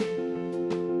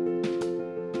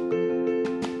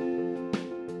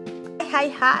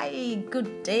Hi.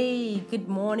 Good day, good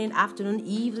morning, afternoon,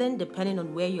 evening, depending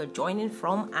on where you're joining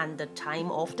from and the time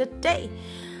of the day.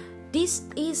 This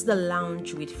is the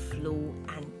Lounge with Flo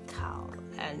and Carl.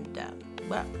 And,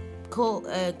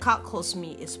 Carl calls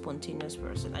me a spontaneous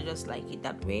person. I just like it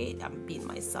that way. I'm being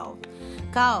myself.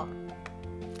 Carl,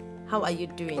 how are you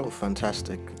doing? Oh,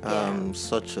 fantastic. Yeah.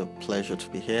 Such a pleasure to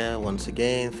be here once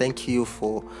again. Thank you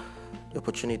for the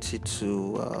opportunity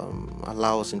to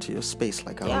allow us into your space,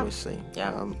 like I always say.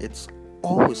 It's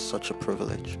always such a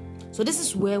privilege. So this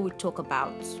is where we talk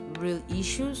about real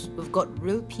issues. We've got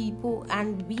real people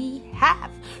and we have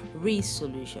real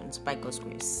solutions by God's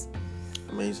grace.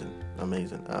 Amazing.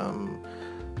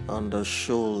 On the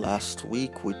show last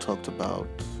week, we talked about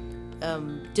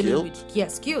Dealing guilt.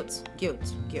 with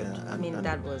guilt. Yeah,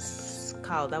 That was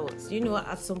Carl. That was,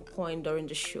 at some point during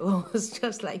the show, it was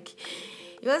just like,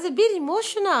 it was a bit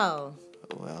emotional.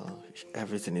 Well,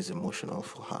 everything is emotional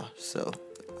for her, so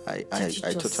I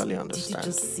Did totally you understand.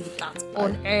 just see that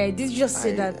on air? Did you just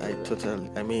say that?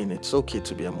 It's okay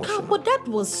to be Carl, emotional. but that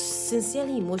was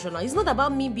sincerely emotional. It's not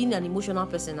about me being an emotional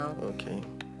person now. Okay,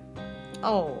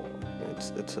 Oh.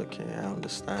 it's okay, I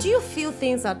understand. Do you feel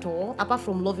things at all apart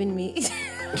from loving me?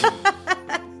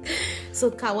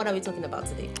 So, Carl, what are we talking about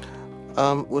today?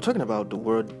 We're talking about the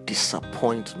word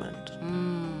disappointment.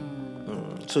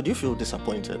 So do you feel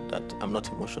disappointed that I'm not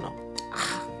emotional?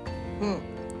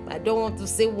 I don't want to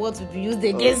say what would be used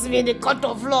against me in the court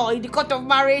of law, in the court of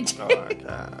marriage.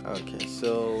 Okay.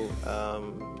 So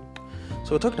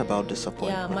we're talking about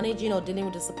disappointment. Yeah, managing or dealing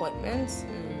with disappointments.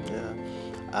 Yeah.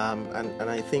 And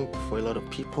I think for a lot of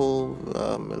people,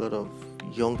 a lot of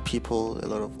young people, a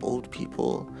lot of old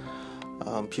people,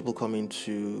 people come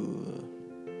into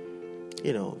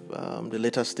the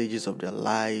later stages of their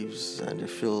lives and they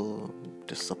feel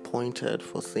disappointed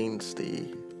for things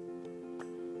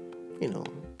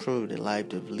probably the life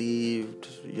they've lived.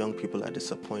 Young people are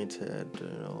disappointed,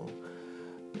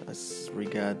 as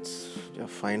regards their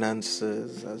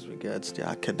finances, as regards their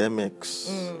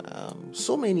academics.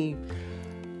 So many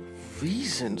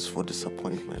reasons for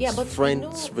disappointment. Yeah, but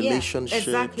friends, relationships.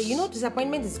 Exactly.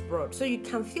 Disappointment is broad. So you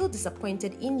can feel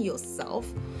disappointed in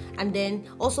yourself and then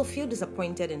also feel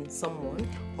disappointed in someone.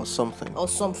 Or something.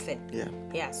 Yeah.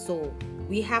 Yeah, so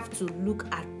we have to look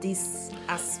at these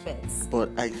aspects.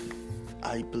 But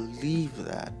I believe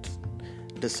that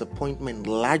disappointment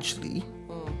largely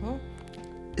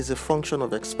is a function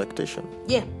of expectation.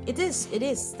 Yeah, it is.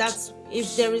 That's,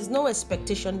 if there is no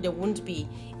expectation, there won't be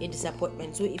a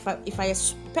disappointment. So if I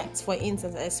expect, for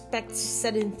instance, I expect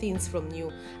certain things from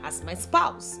you as my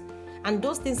spouse, and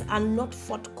those things are not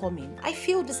forthcoming, I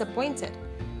feel disappointed.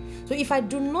 So if I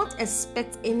do not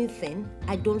expect anything,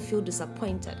 I don't feel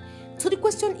disappointed. So the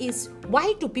question is,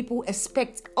 why do people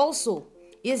expect also?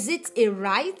 Is it a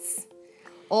right?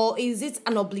 Or is it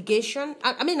an obligation?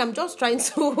 I'm just trying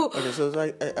to... Okay, so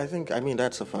I think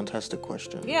that's a fantastic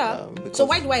question. Yeah. So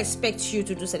why do I expect you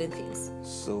to do certain things?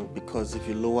 So because if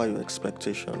you lower your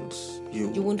expectations, you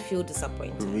won't feel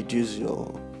disappointed. Reduce your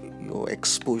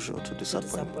exposure to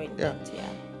disappointment.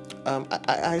 Yeah.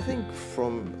 I think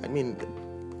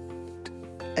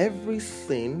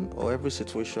everything or every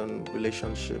situation,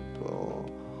 relationship or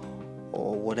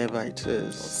whatever it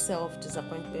is, or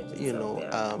self-disappointment.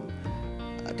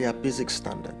 There are basic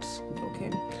standards.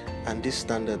 Okay. And these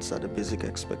standards are the basic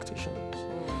expectations.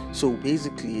 So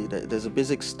basically, there's a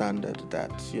basic standard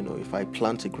that, if I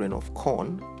plant a grain of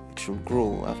corn, it should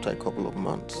grow after a couple of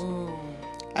months.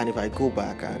 And if I go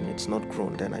back and it's not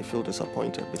grown, then I feel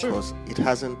disappointed because it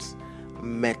hasn't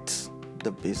met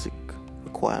the basic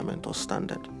requirement or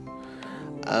standard.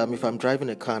 If I'm driving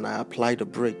a car and I apply the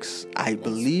brakes, I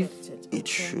believe it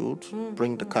should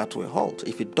bring the car to a halt.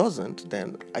 If it doesn't,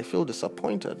 then I feel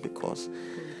disappointed because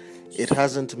it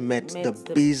hasn't met the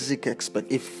basic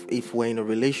If we're in a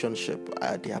relationship,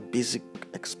 there are basic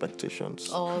expectations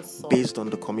also, based on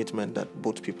the commitment that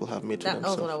both people have made to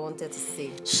themselves. That's what I wanted to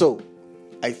say. So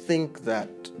I think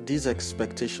that these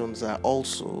expectations are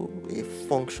also a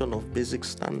function of basic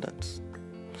standards.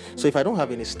 So if I don't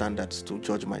have any standards to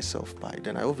judge myself by,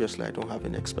 then I don't have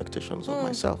any expectations of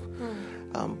myself.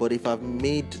 But if I've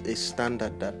made a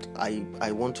standard that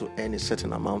I want to earn a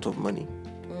certain amount of money,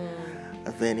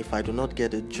 then if I do not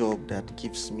get a job that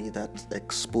gives me that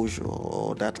exposure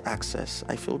or that access,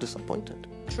 I feel disappointed.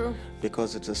 True.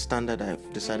 Because it's a standard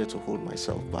I've decided to hold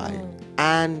myself by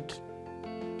and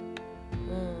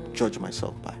judge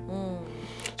myself by.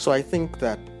 So I think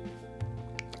that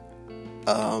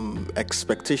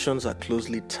expectations are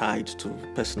closely tied to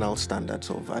personal standards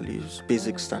or values,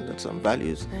 basic standards and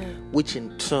values, which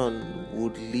in turn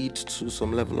would lead to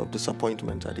some level of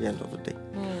disappointment at the end of the day.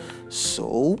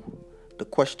 So the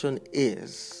question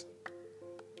is,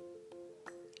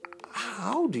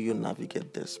 how do you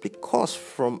navigate this? Because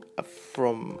from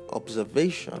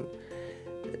observation,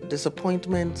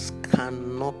 disappointments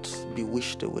cannot be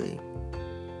wished away.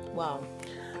 Wow.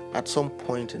 At some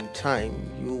point in time,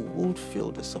 you would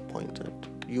feel disappointed.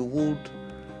 You would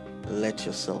let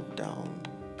yourself down.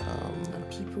 And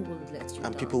people will let you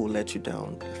down. People will let you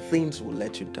down. Things will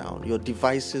let you down. Your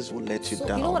devices will let you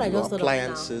down. You know what I just Your thought of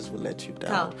appliances will let you down.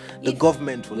 Carl, The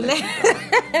government will let you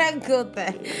down. Good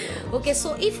there. Okay,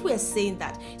 so if we're saying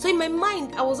that, so in my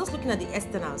mind, I was just looking at the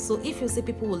external. So if you say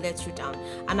people will let you down,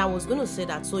 and I was going to say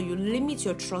that, so you limit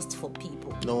your trust for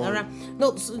people. No. All right?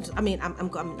 No. So, I mean, I'm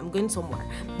going somewhere.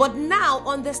 But now,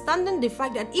 understanding the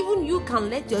fact that even you can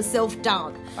let yourself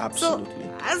down. Absolutely.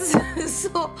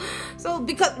 So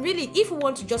because really, if you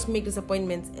want to just make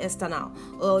disappointments external,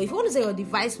 if you want to say your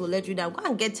device will let you down, go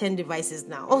and get 10 devices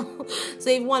now. So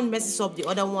if one messes up, the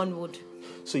other one would.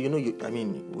 So we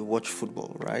watch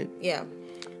football, right? Yeah.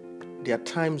 There are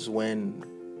times when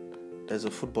there's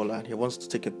a footballer and he wants to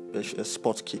take a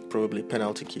spot kick, probably a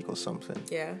penalty kick or something.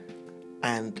 Yeah.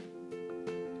 And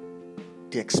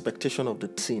the expectation of the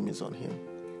team is on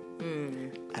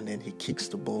him. And then he kicks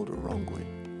the ball the wrong way.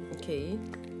 Okay.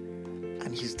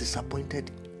 And he's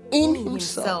disappointed in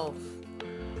himself.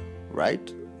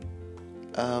 Right?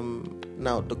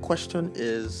 Now, the question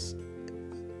is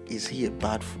he a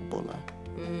bad footballer?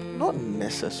 Not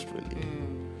necessarily.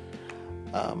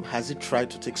 Has he tried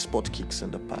to take spot kicks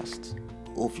in the past?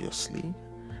 Obviously.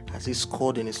 Has he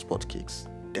scored any spot kicks?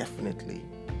 Definitely.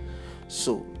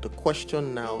 So the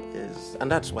question now is, and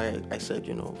that's why I said,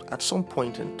 at some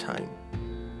point in time,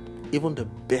 even the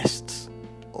best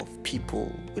of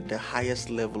people with the highest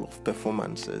level of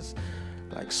performances,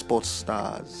 like sports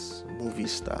stars, movie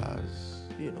stars,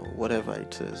 whatever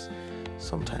it is,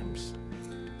 sometimes.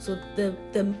 So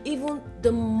even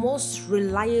the most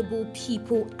reliable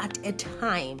people at a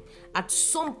time, at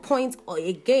some point or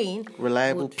again,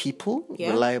 reliable people,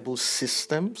 reliable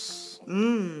systems,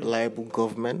 reliable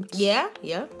governments. Yeah.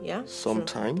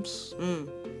 Sometimes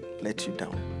let you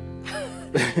down.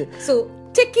 So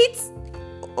take it.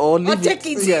 Or take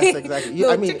it. Yes, exactly.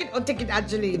 Take it or take it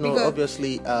actually. Because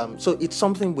obviously, so it's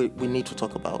something we need to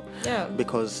talk about. Yeah.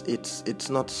 Because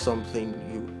it's not something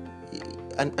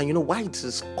and why it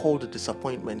is called a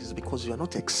disappointment is because you are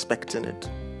not expecting it.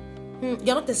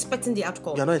 You're not expecting the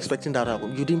outcome. You're not expecting that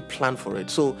outcome. You didn't plan for it.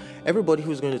 So everybody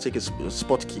who's going to take a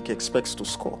spot kick expects to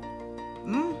score.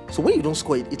 So when you don't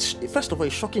score it, it's first of all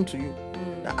it's shocking to you.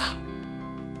 That,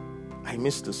 I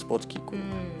missed the spot kick.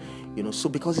 So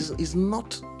because it's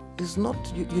not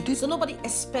you did. So nobody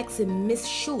expects a missed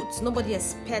shoot. Nobody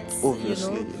expects.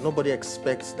 Obviously, nobody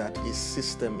expects that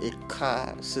a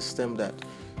car system that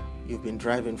you've been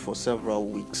driving for several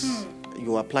weeks,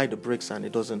 you apply the brakes and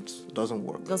it doesn't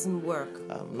work. Doesn't work.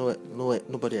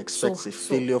 Nobody expects a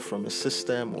failure from a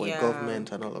system or a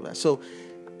government and all of that. So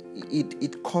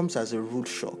it comes as a rude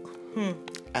shock,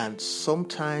 and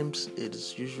sometimes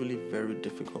it's usually very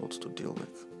difficult to deal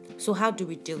with. So how do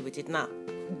we deal with it now?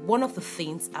 One of the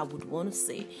things I would want to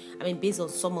say, based on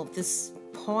some of these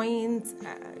points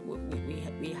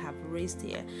we have raised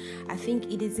here, I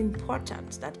think it is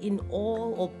important that in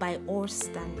all or by all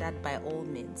standard, by all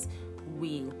means,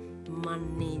 we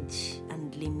manage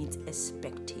and limit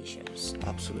expectations.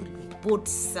 Absolutely.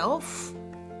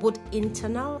 Both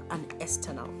internal and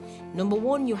external. Number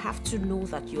one, you have to know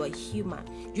that you are human.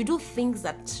 You do things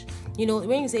that,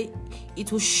 when you say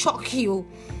it will shock you,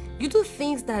 you do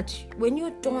things that when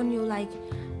you're done, you're like,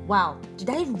 wow,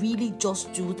 did I really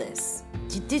just do this?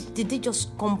 Did it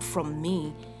just come from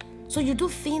me? So you do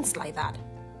things like that.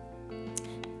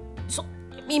 So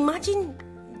imagine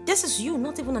this is you,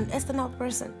 not even an external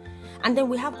person. And then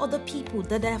we have other people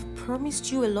that have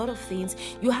promised you a lot of things.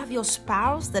 You have your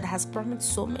spouse that has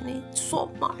promised so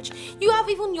much. You have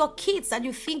even your kids that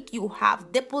you think you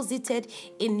have deposited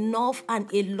enough and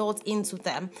a lot into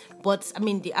them. But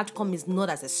the outcome is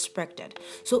not as expected.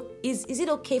 So is it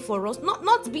okay for us,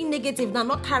 not to be negative now,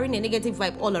 not carrying a negative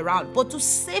vibe all around, but to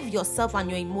save yourself and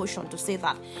your emotion, to say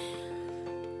that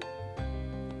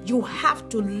you have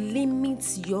to limit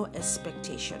your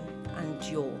expectation and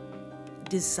your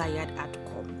desired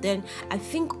outcome. Then I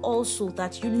think also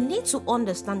that you need to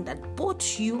understand that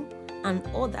both you and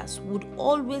others would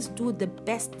always do the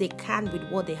best they can with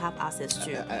what they have access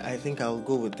to. I think I'll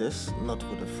go with this, not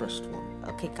with the first one.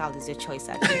 Okay, Carl, it's your choice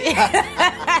actually.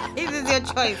 It is your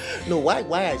choice. No, why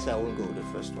I say I won't go with the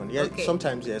first one? Yeah, okay.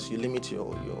 Sometimes yes, you limit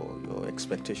your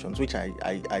expectations, which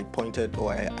I pointed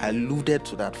or I alluded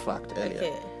to that fact earlier.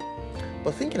 Okay.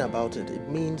 But thinking about it, it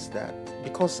means that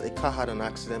because a car had an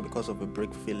accident because of a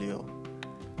brake failure,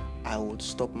 I would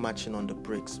stop matching on the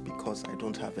brakes because I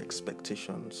don't have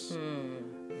expectations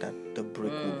that the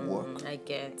brake would work. I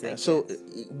get. Yeah. So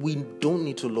we don't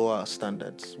need to lower our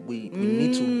standards. We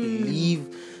need to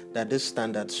believe that these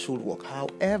standards should work.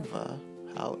 However,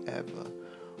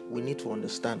 we need to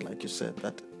understand, like you said,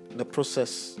 that the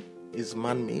process is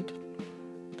man-made.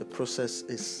 The process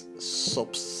is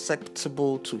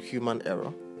susceptible to human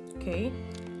error. Okay.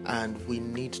 And we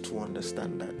need to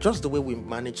understand that. Just the way we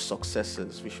manage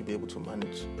successes, we should be able to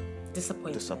manage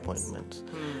disappointment.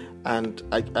 And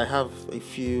I have a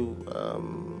few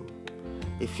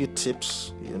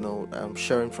tips, I'm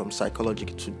sharing from Psychology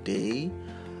Today.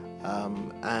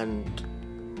 And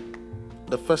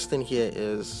the first thing here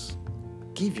is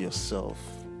give yourself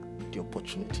the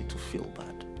opportunity to feel bad.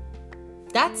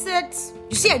 That's it.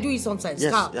 You see, I do it sometimes.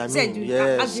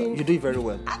 Yes, you do it very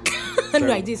well. No,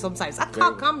 I do it sometimes. I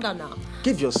can't calm down now.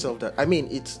 Give yourself that. I mean,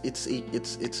 it's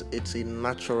a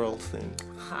natural thing.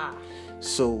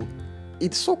 So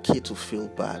it's okay to feel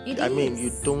bad. It mean,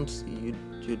 is.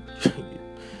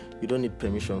 you don't need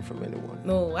permission from anyone.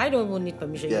 No, I don't even need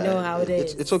permission. You know how it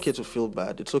is. It's okay to feel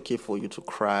bad. It's okay for you to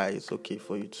cry. It's okay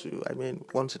for you to,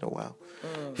 once in a while,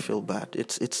 feel bad.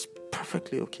 It's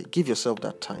perfectly okay. Give yourself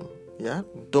that time. Yeah,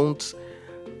 don't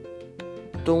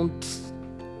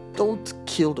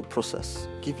kill the process.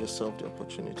 Give yourself the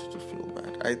opportunity to feel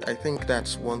bad. I think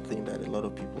that's one thing that a lot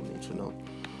of people need to know.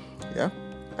 Yeah,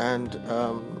 and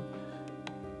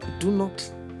do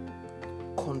not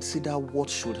consider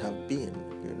what should have been.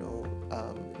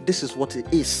 This is what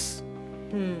it is,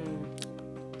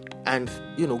 and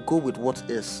go with what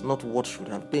is, not what should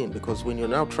have been. Because when you're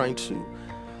now trying to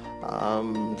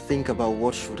think about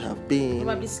what should have been,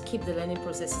 probably skip the learning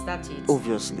process. Is that it?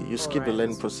 Obviously, you skip the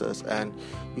learning process and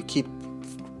you keep,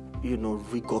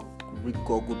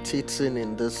 regurgitating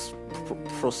in this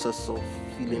process of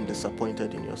feeling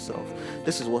disappointed in yourself.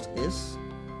 This is what is,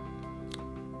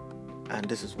 and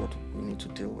this is what we need to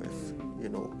deal with.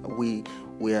 We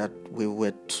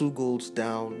were 2 goals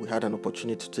down. We had an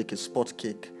opportunity to take a spot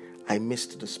kick. I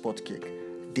missed the spot kick.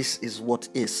 This is what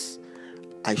is.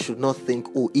 I should not think,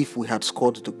 if we had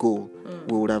scored the goal,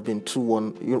 we would have been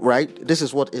 2-1, right? This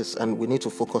is what is, and we need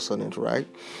to focus on it, right?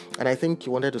 And I think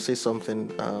you wanted to say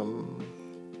something.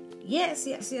 Yes.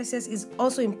 It's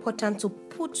also important to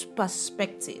put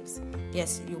perspectives.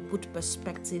 Yes, you put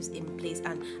perspectives in place.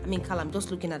 And Carl, I'm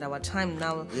just looking at our time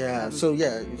now. Yeah.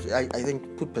 I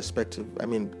think put perspective.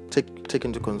 Take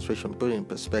into consideration, put it in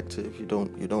perspective. You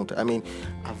don't.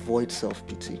 Avoid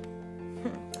self-pity.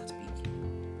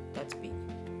 That's big.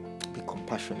 Be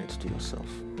compassionate to yourself.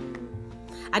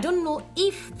 I don't know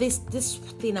if this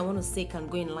thing I want to say can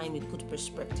go in line with put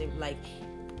perspective. Like,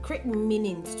 create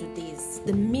meanings to this.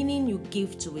 The meaning you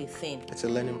give to a thing. It's a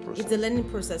learning process. It's a learning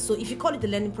process. So if you call it a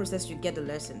learning process, you get the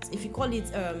lessons. If you call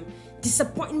it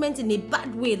disappointment in a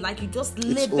bad way, like you just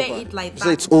label it like that. So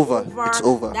it's over. It's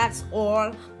over. That's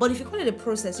all. But if you call it a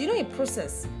process, a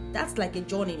process, that's like a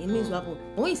journey. It means you have. But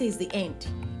when you say it's the end,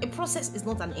 a process is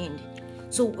not an end.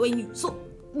 So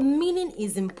meaning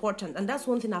is important, and that's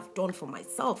one thing I've done for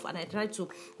myself, and I try to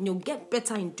get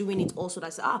better in doing it also.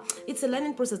 That's it's a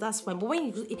learning process, that's fine, but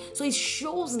when it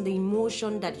shows in the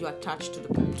emotion that you attach to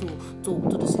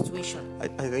the situation.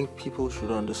 I think people should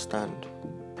understand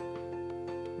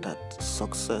that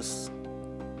success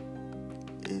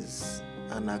is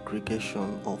an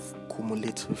aggregation of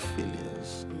cumulative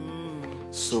failures.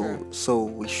 So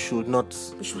we should not.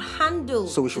 We should handle.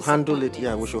 So we should handle it.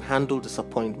 Yeah, we should handle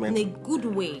disappointment in a good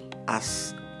way,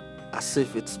 as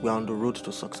if we're on the road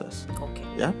to success. Okay.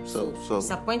 Yeah. So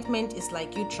disappointment is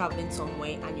like you traveling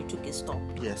somewhere and you took a stop.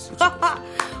 Yes.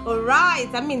 All right.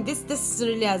 This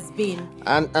really has been.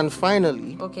 And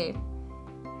finally. Okay.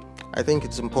 I think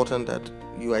it's important that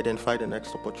you identify the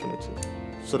next opportunity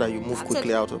so that you move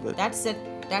quickly out of it. That's it.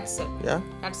 Yeah.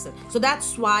 That's it. So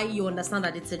that's why you understand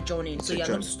that it's a journey. So you're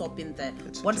not stopping there.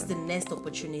 What's the next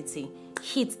opportunity?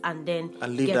 Hit and then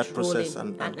leave get that rolling, process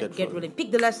and get rolling. Pick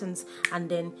the lessons and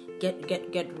then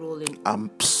get rolling.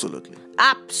 Absolutely.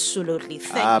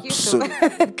 Thank you.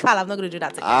 Carl, I'm not going to do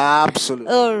that again.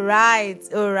 Absolutely. All right.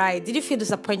 Did you feel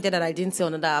disappointed that I didn't say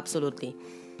another absolutely?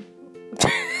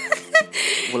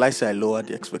 Will I say I lowered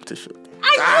the expectation?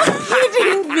 I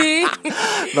kidding me?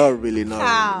 Not really, not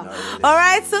Wow. really. All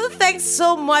right, so thanks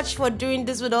so much for doing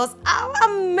this with us, our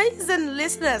amazing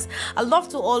listeners. I love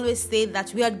to always say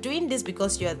that we are doing this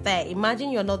because you're there.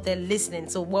 Imagine you're not there listening,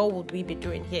 so what would we be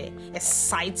doing here?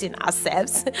 Exciting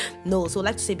ourselves? No, so I'd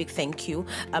like to say a big thank you.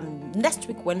 Next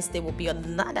week, Wednesday, will be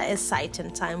another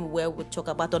exciting time where we'll talk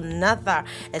about another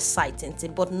exciting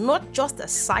thing, but not just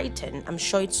exciting. I'm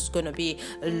sure it's going to be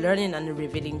a learning and a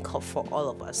revealing curve for all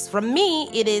of us. From me,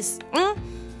 it is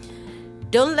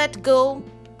don't let go,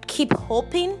 keep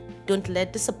hoping, don't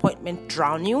let disappointment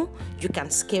drown you. You can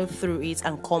scale through it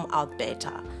and come out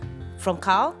better. From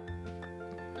Carl?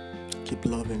 Keep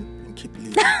loving and keep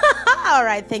living. All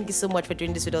right, thank you so much for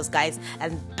doing this with us, guys,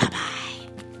 and bye-bye.